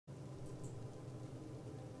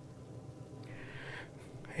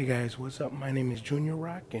Hey guys, what's up? My name is Junior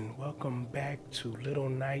Rock and welcome back to Little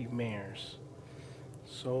Nightmares.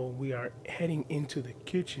 So we are heading into the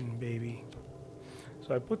kitchen, baby.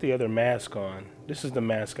 So I put the other mask on. This is the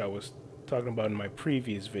mask I was talking about in my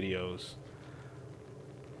previous videos.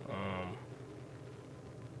 Um,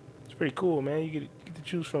 it's pretty cool, man. You get to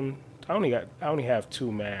choose from. I only have two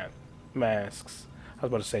masks. I was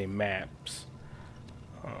about to say maps.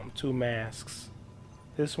 Two masks.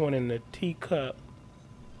 This one in the teacup.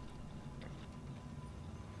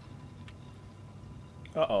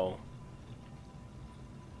 Uh-oh.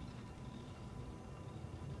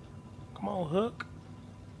 Come on, Hook.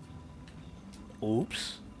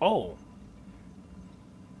 Oops. Oh.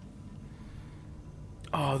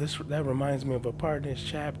 Oh, that reminds me of a part in this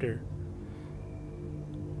chapter.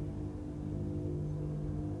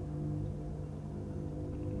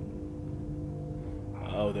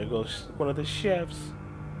 Oh, there goes one of the chefs.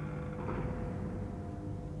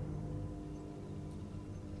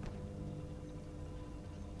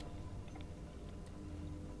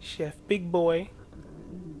 Chef Big Boy.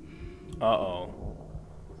 Uh-oh.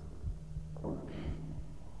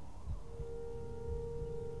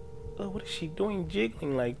 Oh, what is she doing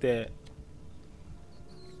jiggling like that?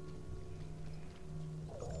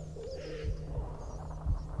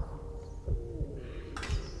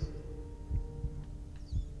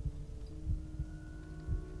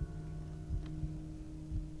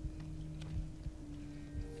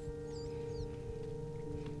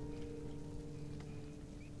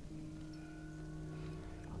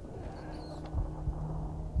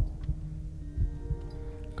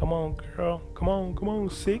 Come on, girl. Come on,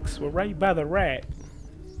 Six. We're right by the rat.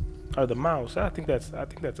 Or the mouse. I think that's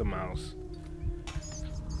a mouse.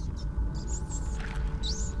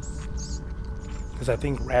 Because I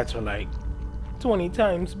think rats are like 20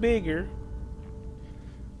 times bigger.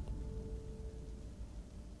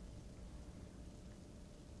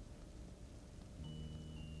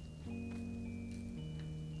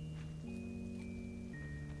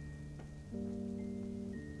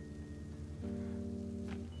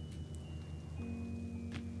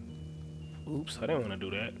 Oops, I didn't want to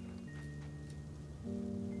do that.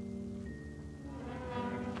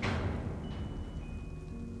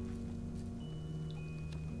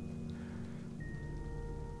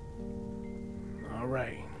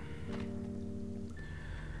 Alright.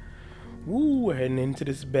 Woo, we're heading into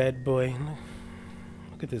this bad boy.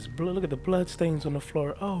 Look at this blood. Look at the blood stains on the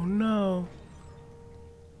floor. Oh no.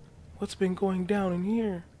 What's been going down in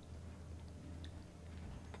here?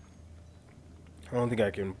 I don't think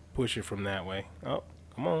I can push it from that way. Oh,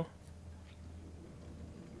 come on.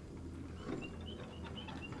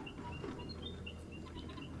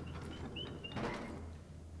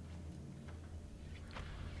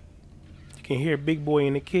 You can hear Big Boy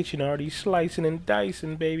in the kitchen already slicing and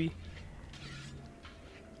dicing, baby.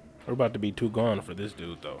 We're about to be too gone for this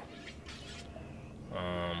dude, though.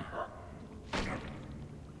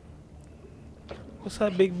 What's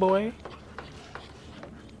up, Big Boy?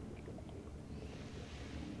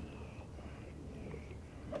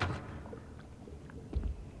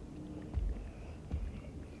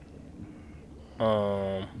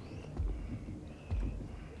 Um,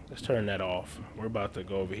 let's turn that off. We're about to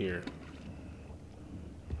go over here.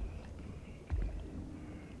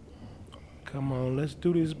 Come on, let's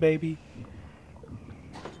do this, baby.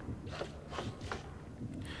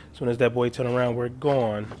 As soon as that boy turn around, we're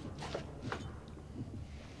gone.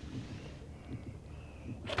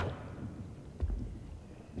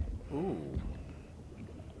 Ooh.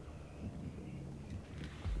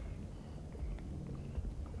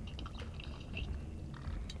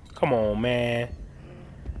 Come on, man.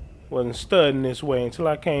 Wasn't studying this way until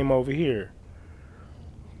I came over here.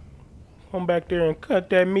 Come back there and cut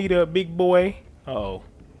that meat up, big boy. Uh-oh.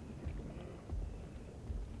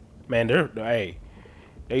 Man, hey,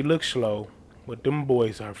 they look slow, but them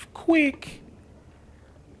boys are quick.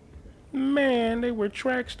 Man, they were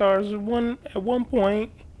track stars at one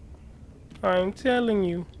point. I'm telling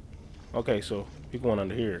you. Okay, so we're going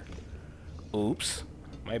under here. Oops,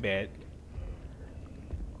 my bad.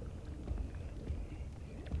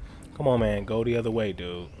 Come on, man, go the other way,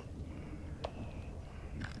 dude.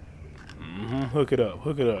 Hook it up,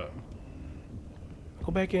 hook it up.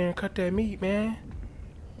 Go back in and cut that meat, man.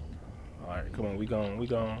 Alright, come on, we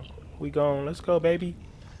gone. Let's go, baby.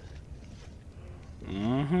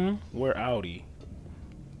 We're outie.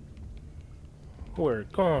 We're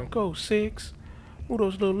gone. Go, Six. Move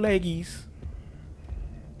those little leggies.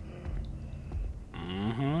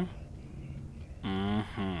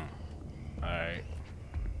 Alright.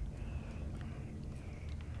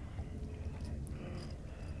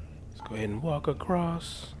 Go ahead and walk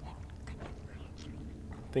across.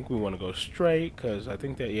 I think we want to go straight because I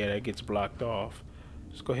think that, yeah, that gets blocked off.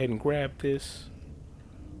 Just go ahead and grab this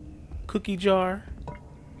cookie jar.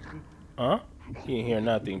 Huh? You didn't hear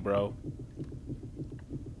nothing, bro.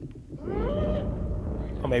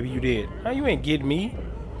 Oh, maybe you did. Oh, you ain't get me.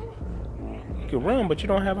 You can run, but you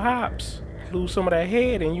don't have hops. Lose some of that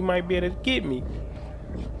head and you might be able to get me.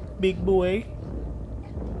 Big boy.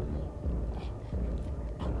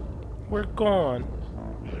 We're gone.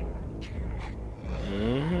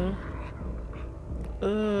 You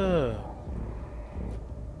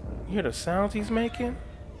hear the sounds he's making?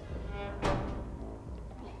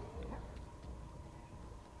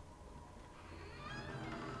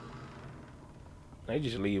 They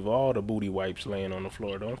just leave all the booty wipes laying on the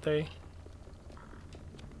floor, don't they?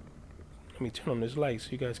 Let me turn on this light so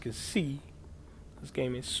you guys can see. This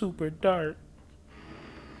game is super dark.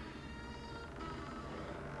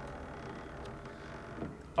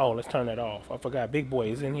 Oh, let's turn that off. I forgot Big Boy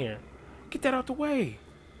is in here. Get that out the way.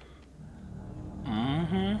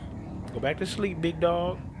 Go back to sleep, big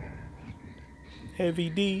dog. Heavy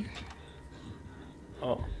D.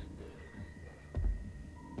 Oh.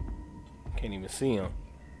 Can't even see him.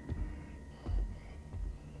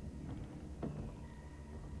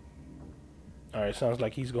 Alright, sounds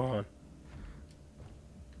like he's gone.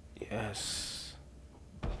 Yes.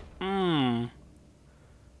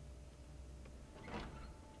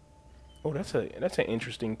 Oh, that's an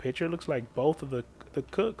interesting picture. Looks like both of the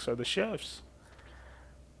cooks are the chefs.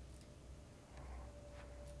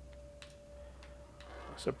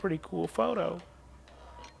 It's a pretty cool photo.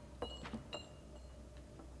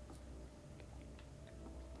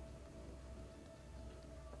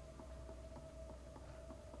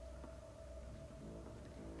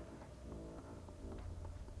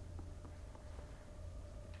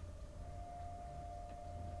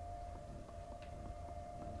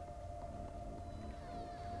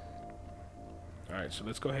 Alright, so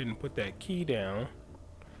let's go ahead and put that key down.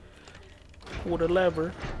 Pull the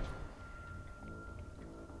lever.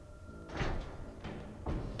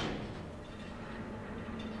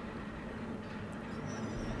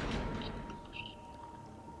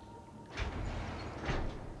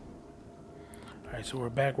 Alright, so we're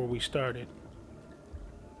back where we started.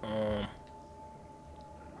 I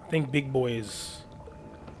think Big Boy is...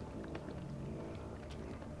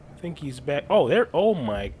 I think he's back. Oh, there. Oh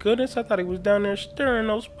my goodness. I thought he was down there stirring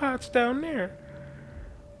those pots down there.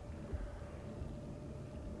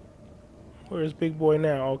 Where's Big Boy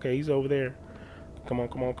now? Okay, he's over there. Come on,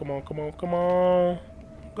 come on, come on, come on, come on.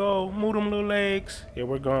 Go. Move them little legs. Yeah,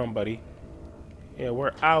 we're gone, buddy. Yeah,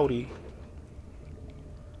 we're outie.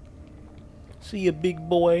 See you, Big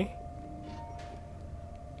Boy.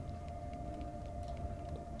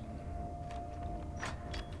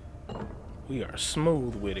 We are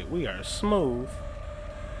smooth with it. We are smooth.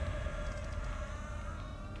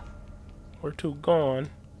 We're too gone.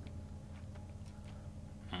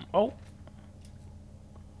 Oh.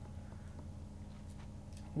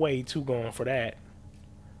 Way too gone for that.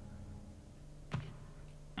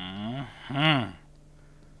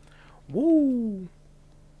 Woo.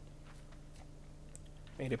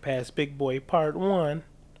 Made it past Big Boy Part 1.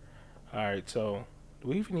 Alright, so do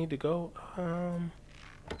we even need to go?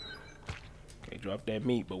 Okay, drop that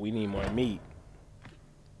meat, but we need more meat.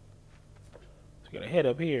 So we gotta head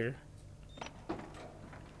up here.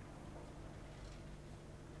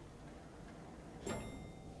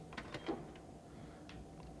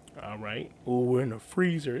 Alright. Ooh, we're in the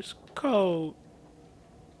freezer. It's cold.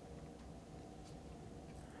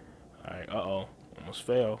 Alright, uh-oh. Almost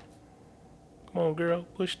fell. Come on, girl.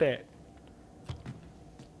 Push that.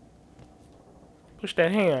 Push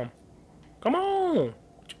that ham. Come on.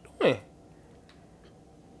 What you doing?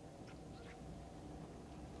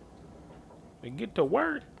 We get to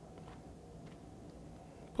work.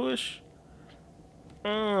 Push.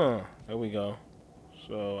 There we go.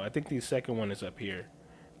 So I think the second one is up here.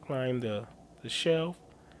 Climb the shelf.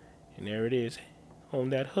 And there it is.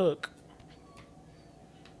 On that hook.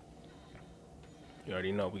 You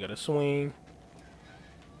already know we gotta swing.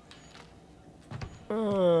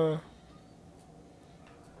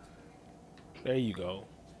 There you go.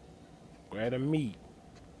 Grab the meat.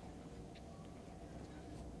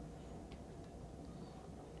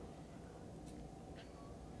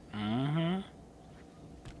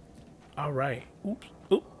 All right. Oops.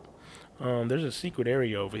 Oop. There's a secret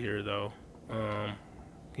area over here, though. Can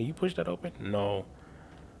you push that open? No.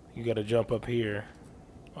 You gotta jump up here.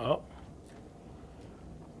 Oh.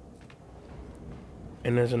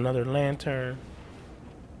 And there's another lantern.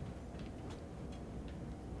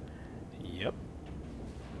 Yep.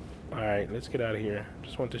 Alright, let's get out of here.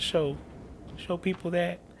 Just want to show people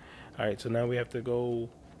that. Alright, so now we have to go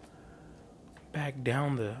back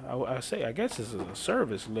down the, I guess this is a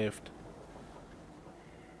service lift.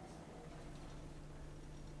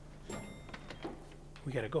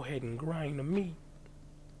 We gotta go ahead and grind the meat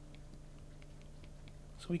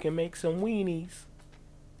so we can make some weenies.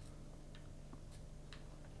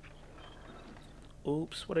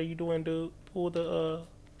 Oops, what are you doing, dude? Pull the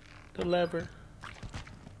lever.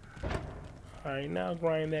 Alright, now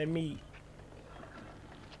grind that meat.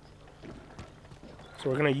 So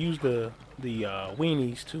we're gonna use the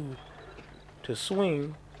weenies to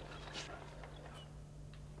swing.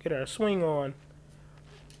 Get our swing on.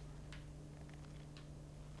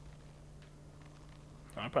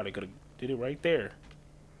 I probably could have did it right there.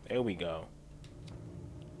 There we go.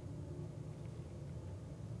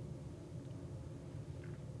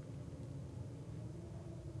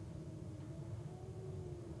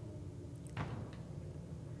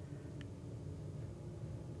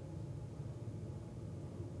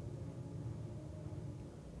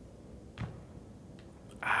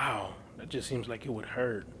 Ow, that just seems like it would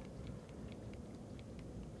hurt.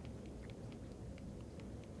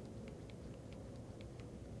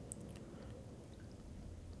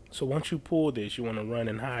 So once you pull this, you want to run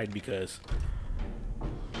and hide because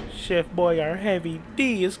Chef Boyardee Heavy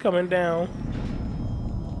D is coming down.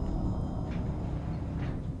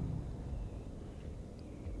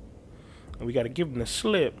 And we got to give him the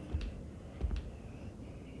slip.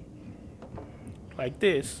 Like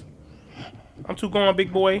this. I'm too gone,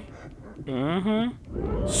 big boy.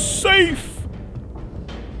 Safe!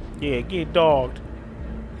 Yeah, get dogged.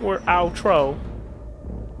 We're outro.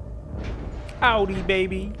 Howdy,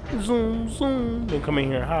 baby. Zoom, zoom. Then come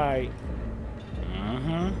in here and hide.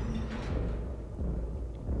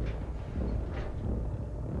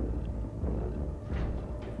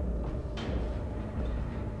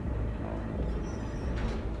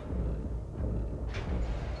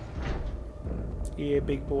 Yeah,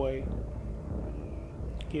 big boy.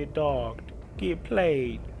 Get dogged. Get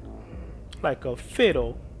played. Like a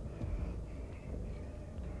fiddle.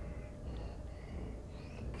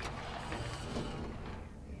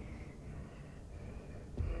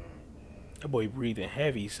 That boy breathing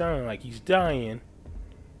heavy, sounding like he's dying.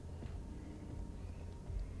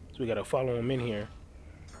 So we gotta follow him in here.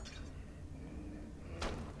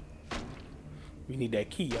 We need that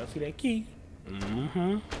key. Y'all see that key?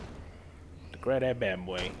 To grab that bad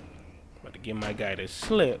boy. About to get my guy to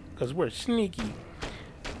slip, cause we're sneaky.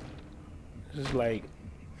 This is like,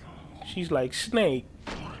 she's like Snake.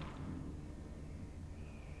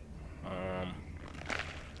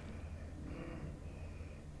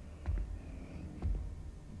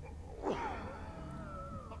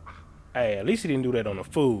 Hey, at least he didn't do that on the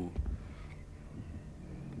food.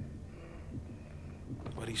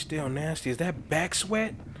 But he's still nasty. Is that back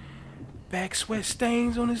sweat? Back sweat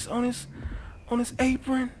stains on his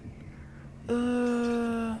apron?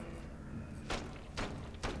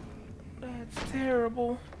 That's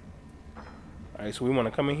terrible. Alright, so we want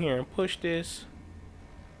to come in here and push this.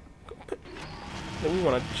 Then we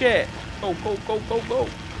want to jet. Go, go, go, go, go.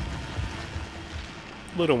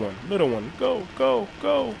 Little one. Go, go,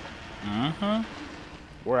 go.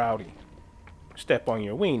 We're outie. Step on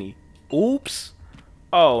your weenie. Oops.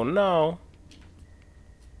 Oh, no.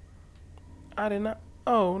 I did not.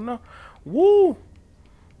 Oh, no. Woo.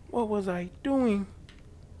 What was I doing?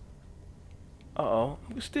 Uh-oh.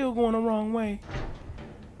 We're still going the wrong way.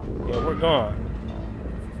 Yeah, we're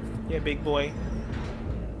gone. Yeah, big boy.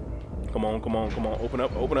 Come on, come on, come on. Open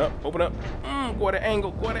up, open up, open up. Go at an angle,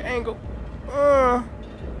 go at an angle.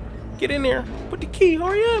 Get in there. Put the key.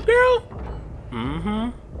 Hurry up,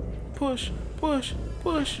 girl. Push, push,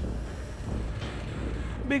 push.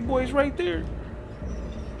 Big boy's right there.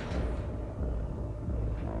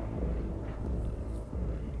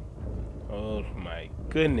 Oh my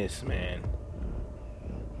goodness, man.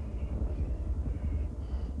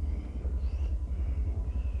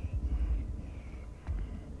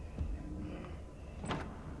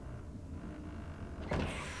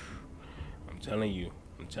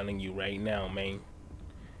 I'm telling you right now, man.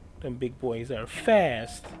 Them big boys are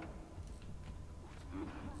fast.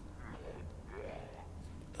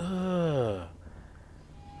 Alright,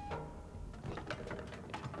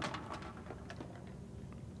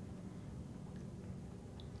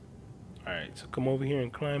 so come over here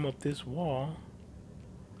and climb up this wall.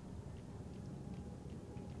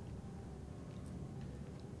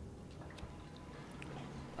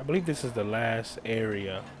 I believe this is the last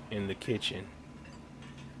area in the kitchen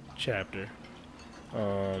chapter.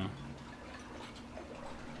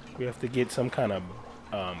 We have to get some kind of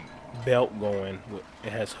belt going.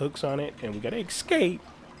 It has hooks on it, and we gotta escape.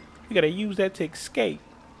 We gotta use that to escape.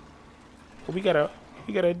 But we gotta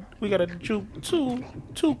juke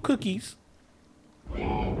two cookies.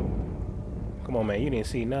 Come on, man. You didn't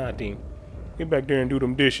see nothing. Get back there and do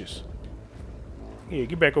them dishes. Yeah,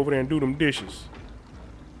 get back over there and do them dishes.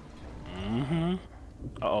 Mm-hmm.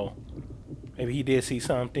 Uh-oh. Maybe he did see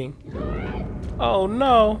something. Oh,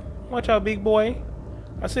 no. Watch out, big boy.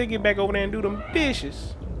 I said get back over there and do them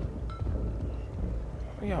dishes.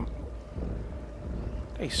 Yeah,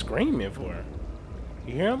 they screaming for her.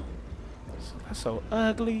 You hear them? That's so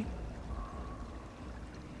ugly.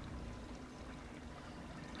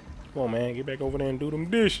 Come on, man. Get back over there and do them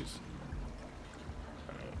dishes.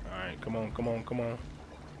 Alright, come on, come on, come on.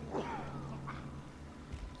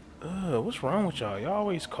 What's wrong with y'all? Y'all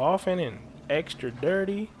always coughing and extra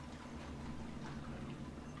dirty.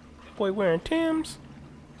 That boy wearing Timbs?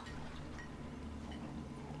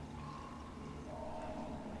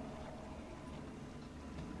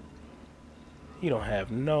 He don't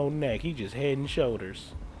have no neck. He just head and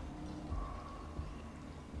shoulders.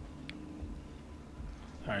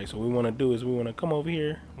 Alright, so what we want to do is we want to come over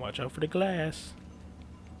here. Watch out for the glass.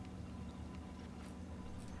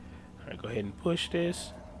 Alright, go ahead and push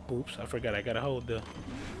this. Oops, I forgot I gotta hold the...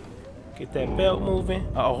 Get that belt moving.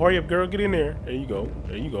 Uh-oh, hurry up, girl. Get in there. There you go.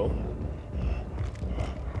 There you go.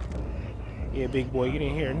 Yeah, big boy, you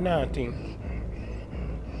didn't hear nothing.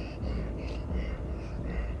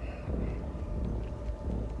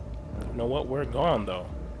 You know what? We're gone, though.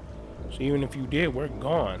 So even if you did, we're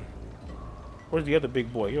gone. Where's the other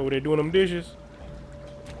big boy? You over there doing them dishes?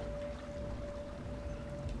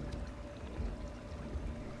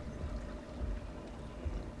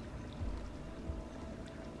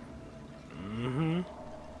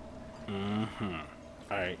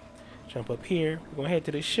 Alright. Jump up here. We're gonna head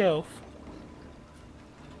to the shelf.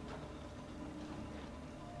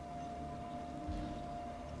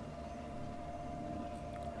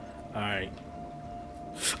 Alright.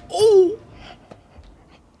 Oh!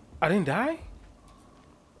 I didn't die?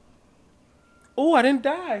 Oh, I didn't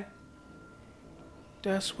die.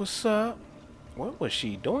 That's what's up. What was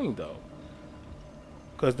she doing, though?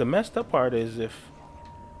 Because the messed up part is if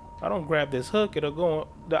I don't grab this hook, it'll go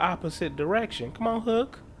the opposite direction. Come on,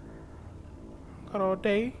 hook. Got all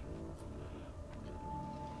day.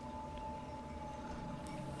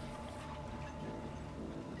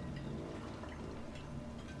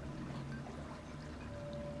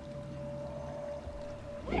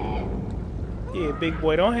 Yeah, big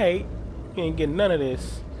boy, don't hate. You ain't getting none of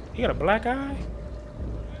this. You got a black eye?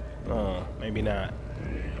 Oh, maybe not.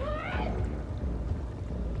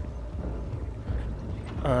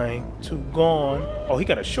 I'm too gone. Oh, he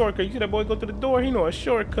got a shortcut. You see that boy go to the door? He know a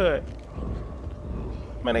shortcut.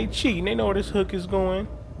 Man, they cheating. They know where this hook is going.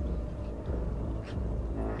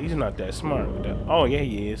 He's not that smart with that. Oh, yeah,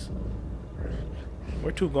 he is.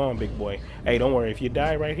 We're too gone, big boy. Hey, don't worry. If you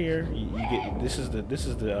die right here, you get this is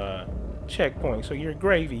the checkpoint. So you're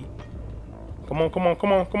gravy. Come on, come on,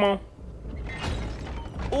 come on, come on.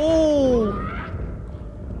 Ooh.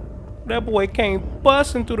 That boy came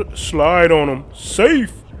busting through the... Slide on him.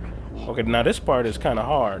 Safe. Okay, now this part is kind of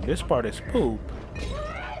hard. This part is poop.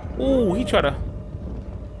 Ooh, he tried to...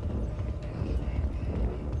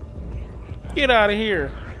 Get out of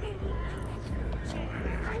here.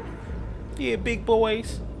 Yeah, big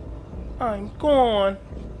boys. I'm gone.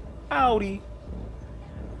 Howdy.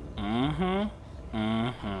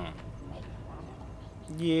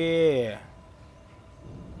 Yeah.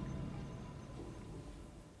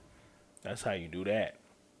 That's how you do that.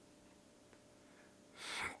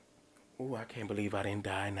 Ooh, I can't believe I didn't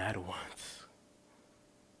die not once.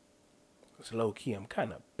 It's low key, I'm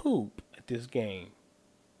kind of poop at this game.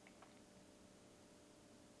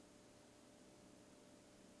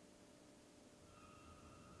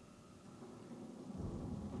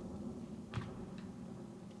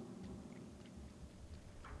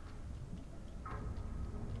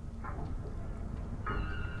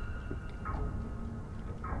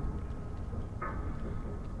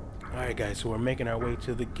 Alright guys, so we're making our way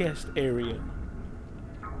to the guest area.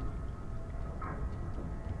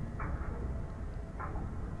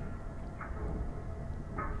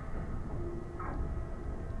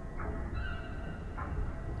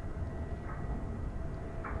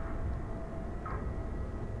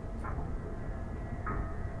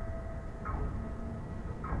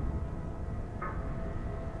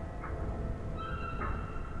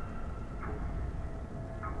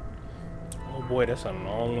 Oh boy, that's a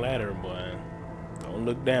long ladder, boy. Don't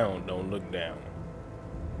look down, don't look down.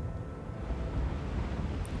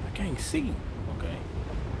 I can't see. Okay.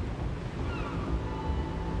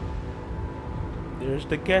 There's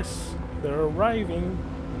the guests. They're arriving.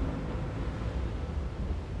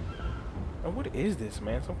 And what is this,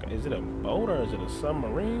 man? Is it a boat or is it a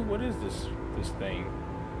submarine? What is this thing?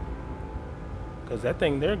 Because that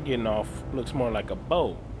thing they're getting off looks more like a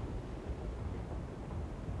boat.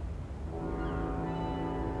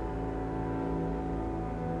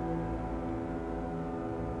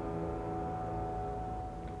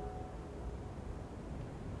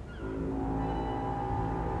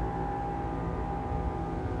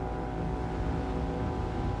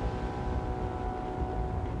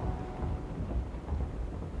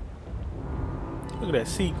 Look at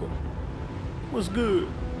that sequel. What's good?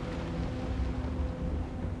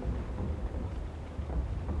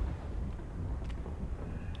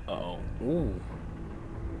 Uh-oh. Ooh.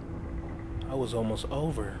 I was almost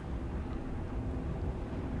over.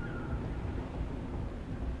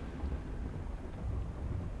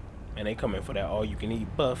 And they coming for that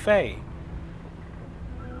all-you-can-eat buffet.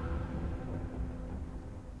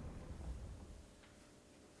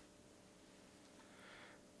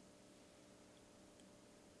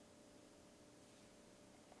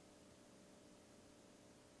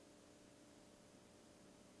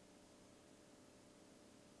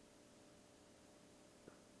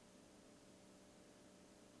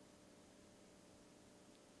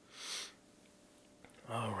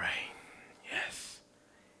 All right. Yes.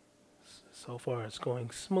 So far it's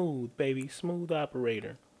going smooth, baby. Smooth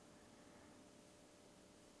operator.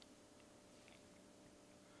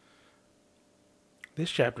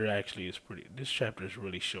 This chapter actually is this chapter is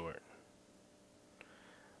really short.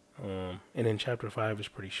 And then chapter 5 is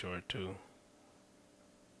pretty short too.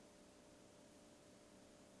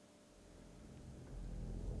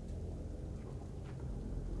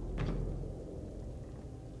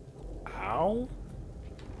 Ow.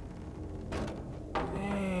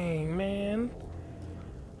 Dang, man.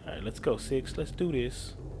 Alright, let's go, 6. Let's do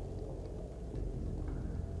this.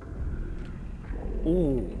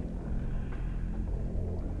 Ooh.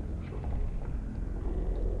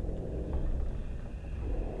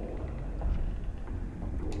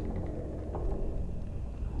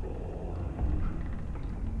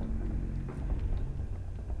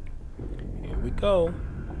 Here we go.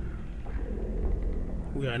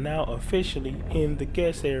 We are now officially in the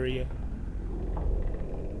guest area.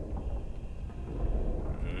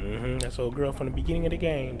 That's old girl from the beginning of the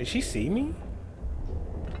game. Did she see me?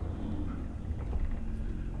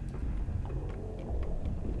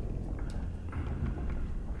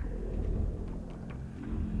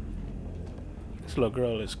 This little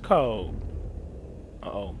girl is cold.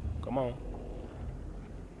 Uh-oh. Come on.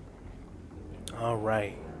 All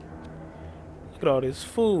right. Look at all this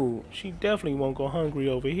food. She definitely won't go hungry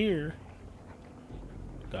over here.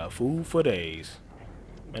 Got food for days.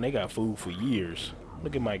 Man, they got food for years.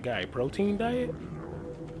 Look at my guy. Protein diet?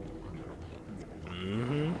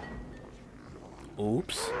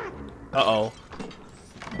 Oops. Uh-oh.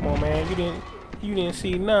 Come on, man. You didn't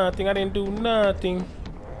see nothing. I didn't do nothing.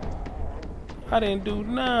 I didn't do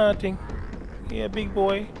nothing. Yeah, big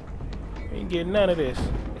boy. You ain't getting none of this.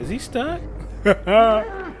 Is he stuck?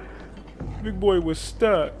 Big boy was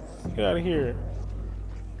stuck. Get out of here.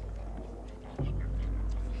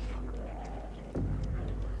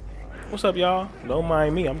 What's up, y'all? Don't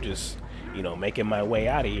mind me. I'm just, making my way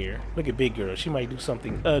out of here. Look at big girl. She might do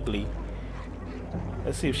something ugly.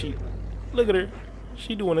 Let's see if she... Look at her.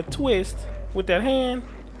 She doing a twist with that hand.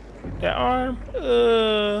 That arm.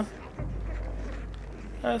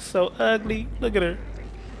 That's so ugly. Look at her.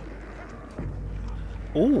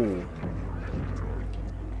 Ooh.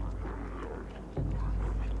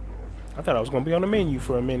 I thought I was going to be on the menu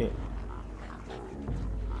for a minute.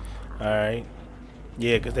 Alright.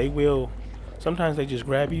 Yeah, because they will... Sometimes they just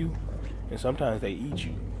grab you, and sometimes they eat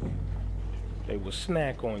you. They will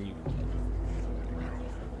snack on you.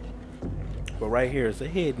 But right here is a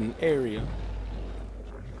hidden area.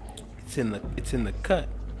 It's in the cut.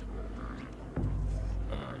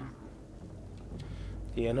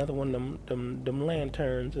 Yeah, another one of them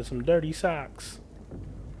lanterns and some dirty socks.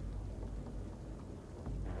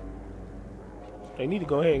 They need to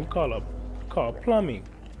go ahead and call plumbing.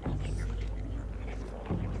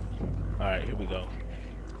 Alright, here we go.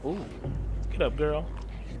 Ooh, get up, girl.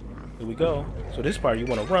 Here we go. So this part you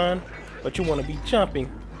want to run, but you want to be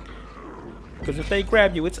jumping. Because if they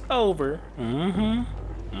grab you, it's over.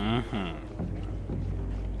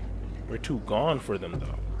 We're too gone for them,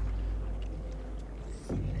 though.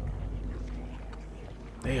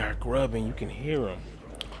 They are grubbing. You can hear them.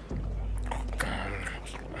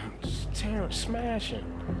 Tearing, smashing.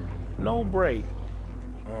 No break.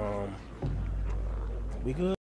 We good?